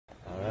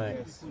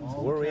Yes. So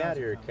where are we at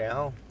here,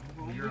 Cal?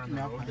 We're on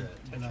the road to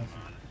Techiman.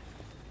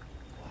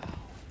 Wow.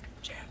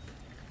 Jack,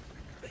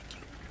 thank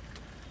you.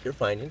 You're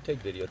fine. You can take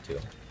video too.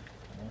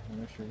 I'll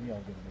make sure we all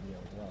get a video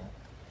as well.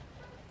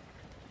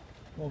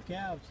 Well,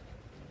 calves.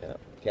 Yeah,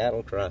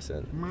 cattle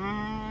crossing.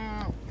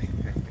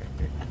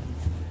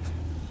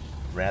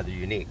 Rather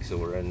unique. So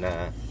we're in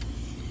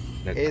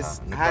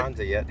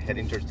Natanza yet,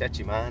 heading towards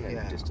Techiman,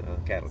 and just a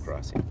cattle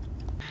crossing.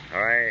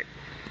 All right.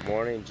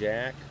 Morning,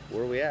 Jack.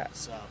 Where are we at?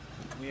 So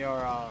we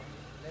are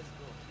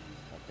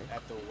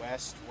at the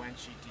West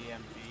Wenchi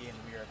DMV, and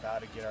we are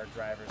about to get our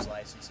driver's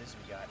licenses.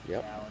 We got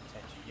Cal and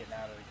Techi getting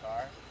out of the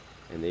car.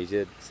 And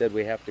they said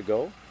we have to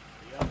go.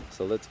 Yep.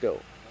 So let's go.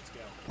 Let's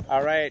go.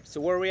 All right. So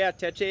where are we at,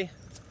 Techi?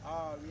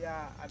 We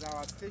are at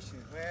our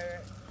station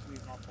where we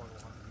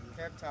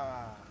have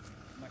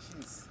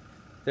machines.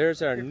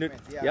 There's our new.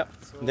 Yeah.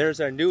 So there's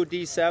our new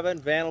D7.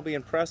 Van will be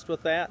impressed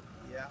with that.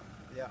 Yeah.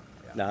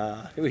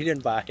 Nah, we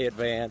didn't buy it,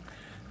 Van.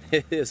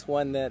 It is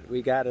one that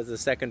we got as a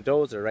second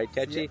dozer, right,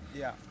 Techi?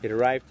 Yeah. It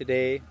arrived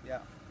today. Yeah.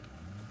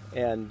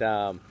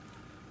 And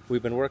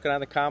we've been working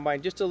on the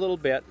combine just a little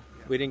bit.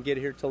 Yeah. We didn't get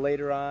here till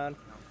later on.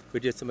 We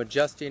did some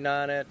adjusting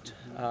on it.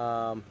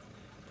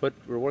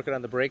 We're working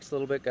on the brakes a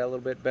little bit. Got a little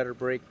bit better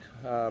brake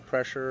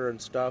pressure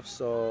and stuff.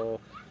 So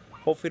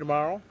hopefully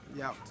tomorrow.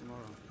 Yeah, tomorrow.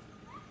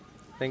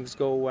 Things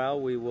go well.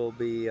 We will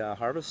be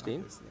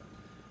harvesting.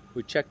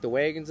 We checked the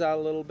wagons out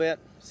a little bit.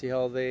 See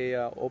how they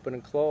open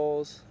and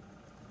close.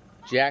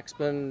 Jack's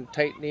been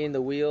tightening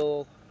the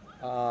wheel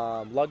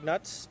lug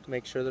nuts to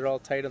make sure they're all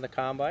tight on the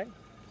combine.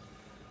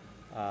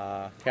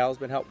 Cal's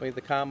been helping me with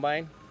the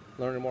combine,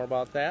 learning more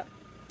about that.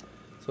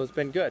 So it's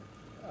been good.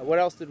 What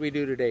else did we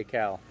do today,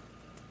 Cal?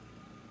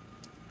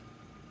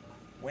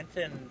 Went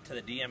into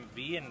the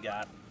DMV and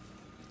got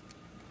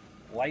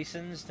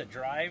licensed to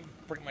drive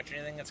pretty much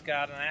anything that's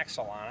got an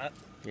axle on it.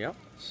 Yep.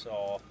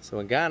 So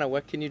in Ghana,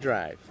 what can you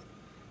drive?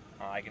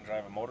 I can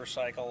drive a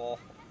motorcycle,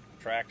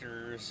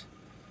 tractors,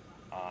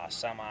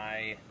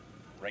 semi,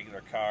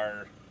 regular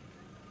car,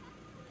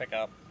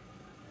 pickup.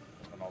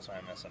 What else am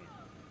I missing?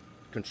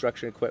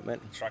 Construction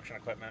equipment. Construction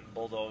equipment,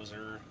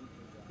 bulldozer,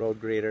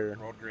 road grader,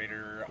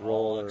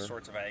 all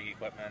sorts of ag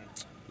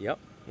equipment. Yep.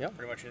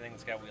 Pretty much anything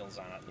that's got wheels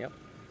on it. Yep.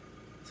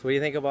 So what do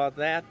you think about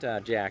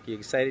that, Jack? You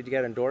excited to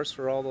get endorsed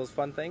for all those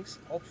fun things?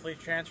 Hopefully it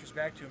transfers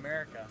back to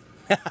America.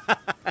 I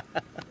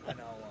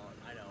know.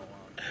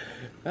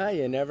 Well,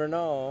 you never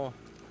know.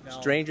 No.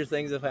 Stranger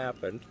things have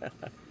happened.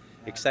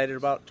 Excited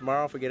about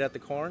tomorrow if we get at the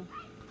corn?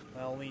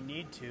 Well, we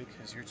need to,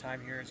 because your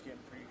time here is getting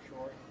pretty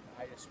short.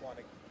 I just want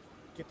to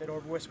get that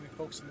over with so we can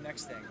focus on the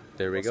next thing.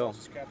 There we go. I'll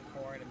just grab the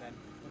corn, and then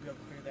we'll be able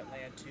to clear that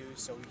land too,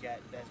 so we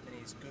get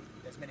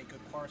as many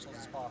good parcels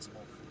as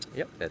possible.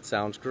 Yep, that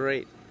sounds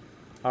great.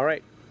 All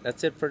right,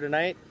 that's it for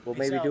tonight. We'll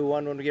Peace maybe out. do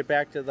one when we get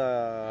back to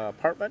the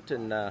apartment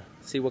and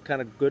see what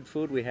kind of good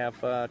food we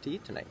have to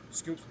eat tonight.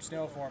 Scoop some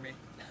snow for me.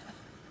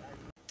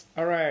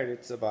 All right,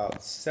 it's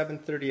about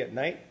 7:30 at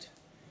night.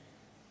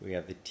 We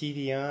have the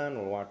TV on.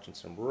 We're watching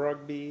some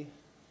rugby.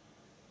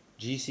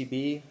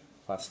 GCB,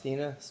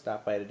 Faustina,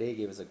 stopped by today,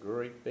 gave us a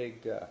great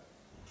big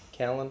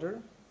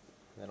calendar.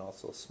 And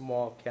also a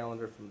small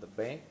calendar from the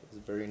bank. It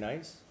was very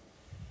nice.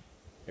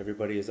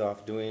 Everybody is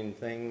off doing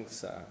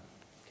things.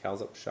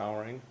 Cal's up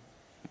showering.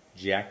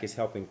 Jack is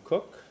helping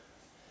cook.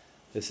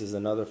 This is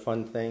another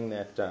fun thing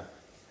that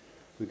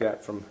we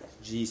got from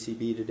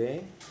GCB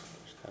today.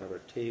 There's kind of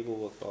our table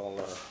with all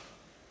our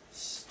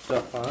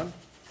stuff on.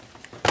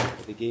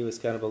 They gave us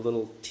kind of a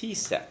little tea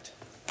set,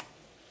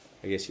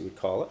 I guess you would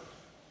call it.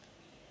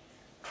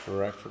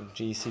 Direct from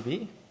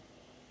GCB.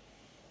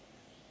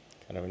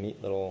 Kind of a neat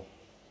little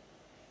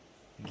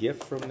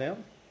gift from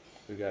them.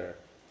 We've got our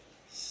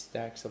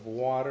stacks of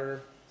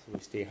water, so we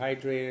stay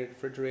hydrated,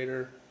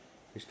 refrigerator.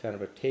 There's kind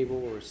of a table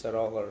where we set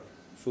all our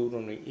food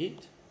when we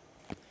eat.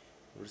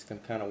 We're just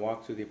going to kind of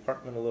walk through the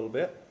apartment a little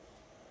bit.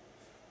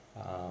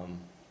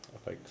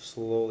 If I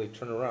slowly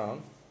turn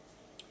around,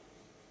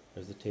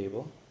 there's the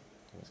table.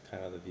 That's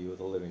kind of the view of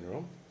the living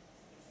room.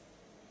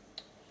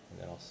 And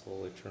then I'll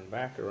slowly turn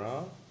back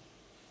around.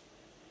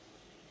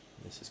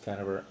 This is kind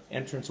of our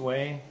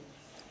entranceway.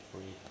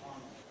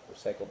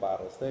 Recycle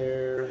bottles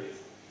there.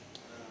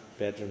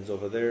 Bedrooms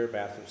over there.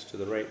 Bathrooms to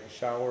the right.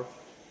 Shower.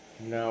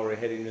 Now we're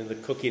heading to the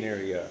cooking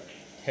area.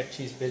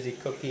 Techi's busy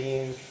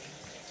cooking.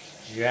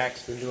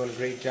 Jack's been doing a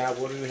great job.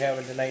 What are we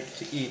having tonight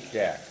to eat,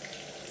 Jack?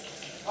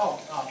 I'm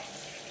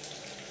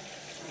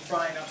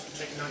frying up some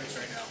chicken nuggets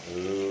right now.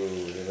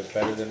 Ooh, they look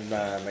better than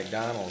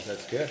McDonald's.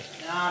 That's good.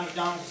 Nah,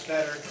 McDonald's is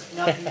better.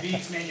 Nothing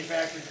beats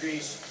manufactured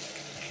grease.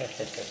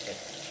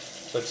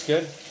 Looks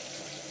good.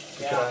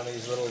 Yeah. Put on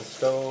these little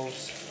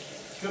stoves.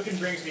 Cooking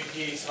brings me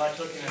peace. I like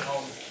cooking at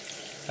home.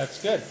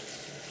 That's good.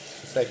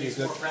 It's like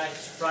more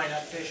practice frying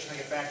up fish when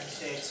I get back to the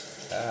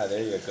States. Ah,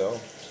 there you go.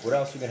 What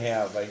else we can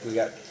have? Like we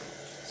got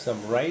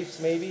some rice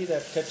maybe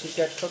that Techi's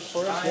got cooked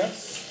for us.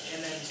 Rice,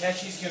 and then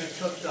Techi's gonna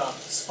cook the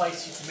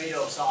spicy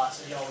tomato sauce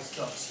that he always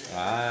cooks.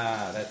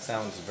 Ah, that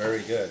sounds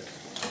very good.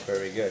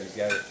 Very good. He's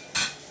got it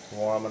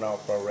warming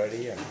up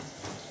already, and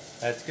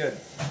that's good.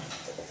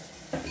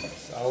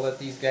 So I'll let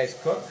these guys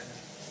cook,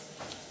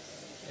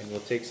 and we'll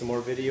take some more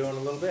video in a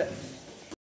little bit.